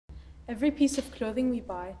Every piece of clothing we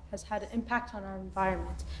buy has had an impact on our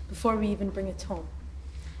environment before we even bring it home.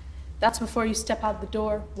 That's before you step out the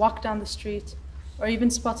door, walk down the street, or even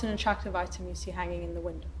spot an attractive item you see hanging in the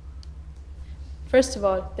window. First of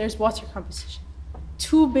all, there's water composition.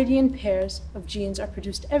 2 billion pairs of jeans are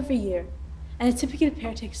produced every year, and a typical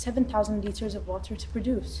pair takes 7,000 liters of water to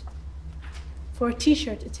produce. For a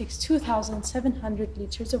t-shirt, it takes 2,700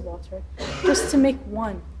 liters of water just to make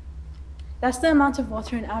one. That's the amount of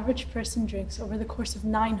water an average person drinks over the course of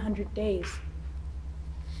 900 days.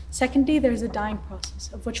 Secondly, there's a dyeing process,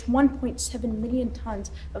 of which 1.7 million tons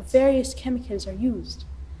of various chemicals are used.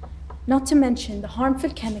 Not to mention the harmful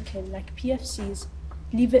chemicals like PFCs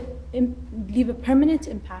leave a permanent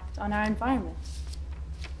impact on our environment.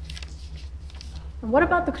 And what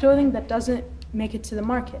about the clothing that doesn't make it to the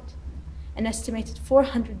market? An estimated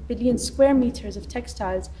 400 billion square meters of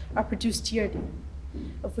textiles are produced yearly,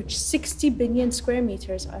 of which 60 billion square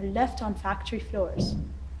meters are left on factory floors.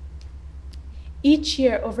 Each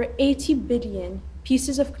year, over 80 billion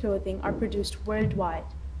pieces of clothing are produced worldwide.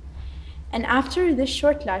 And after this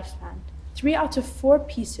short lifespan, 3 out of 4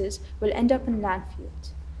 pieces will end up in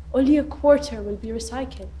landfills. Only a quarter will be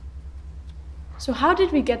recycled. So how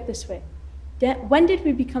did we get this way? When did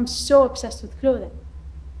we become so obsessed with clothing?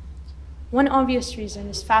 One obvious reason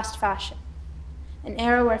is fast fashion. An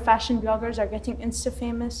era where fashion bloggers are getting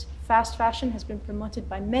insta-famous, fast fashion has been promoted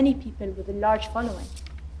by many people with a large following.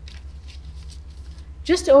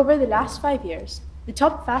 Just over the last 5 years, the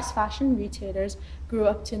top fast fashion retailers grew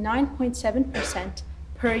up to 9.7%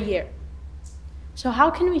 per year. So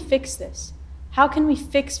how can we fix this? How can we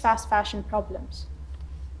fix fast fashion problems?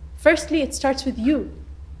 Firstly, it starts with you,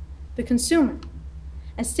 the consumer,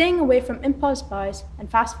 and staying away from impulse buys and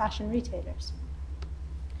fast fashion retailers.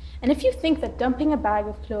 And if you think that dumping a bag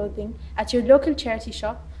of clothing at your local charity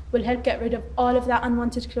shop will help get rid of all of that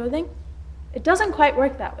unwanted clothing, it doesn't quite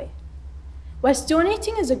work that way. Whilst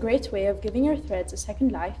donating is a great way of giving your threads a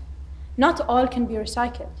second life, not all can be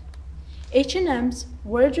recycled. H&M's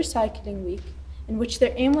World Recycling Week, in which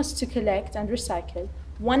their aim was to collect and recycle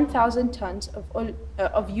 1,000 tons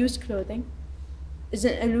of used clothing, is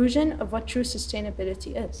an illusion of what true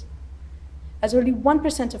sustainability is, as only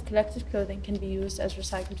 1% of collected clothing can be used as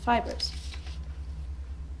recycled fibers.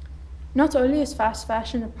 Not only is fast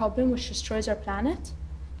fashion a problem which destroys our planet,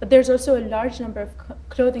 but there's also a large number of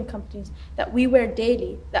clothing companies that we wear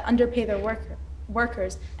daily that underpay their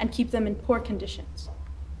workers and keep them in poor conditions.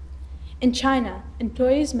 In China,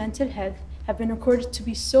 employees' mental health have been recorded to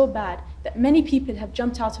be so bad that many people have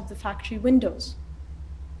jumped out of the factory windows.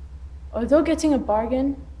 Although getting a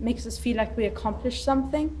bargain makes us feel like we accomplished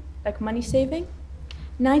something, like money saving,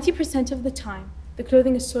 90% of the time the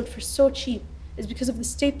clothing is sold for so cheap is because of the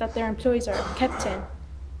state that their employees are kept in,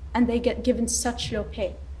 and they get given such low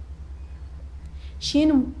pay.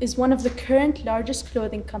 Shein is one of the current largest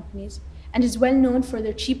clothing companies and is well known for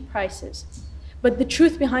their cheap prices, but the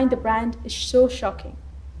truth behind the brand is so shocking.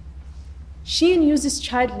 Shein uses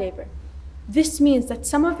child labor. This means that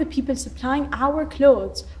some of the people supplying our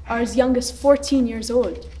clothes are as young as 14 years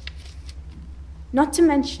old. Not to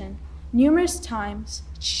mention, numerous times,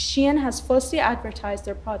 Shein has falsely advertised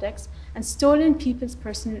their products and stolen people's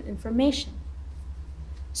personal information.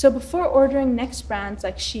 So before ordering next brands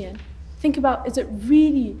like Shein, think about, is it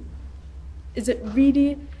really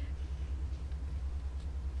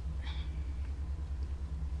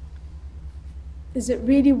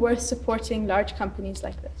worth supporting large companies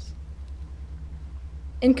like this?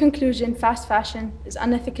 In conclusion, fast fashion is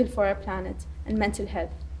unethical for our planet and mental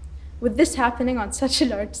health. With this happening on such a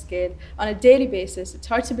large scale, on a daily basis, it's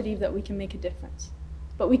hard to believe that we can make a difference.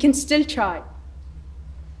 But we can still try.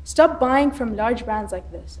 Stop buying from large brands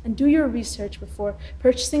like this and do your research before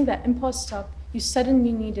purchasing that impulse stock you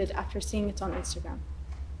suddenly needed after seeing it on Instagram.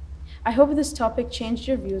 I hope this topic changed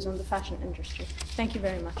your views on the fashion industry. Thank you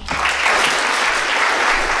very much.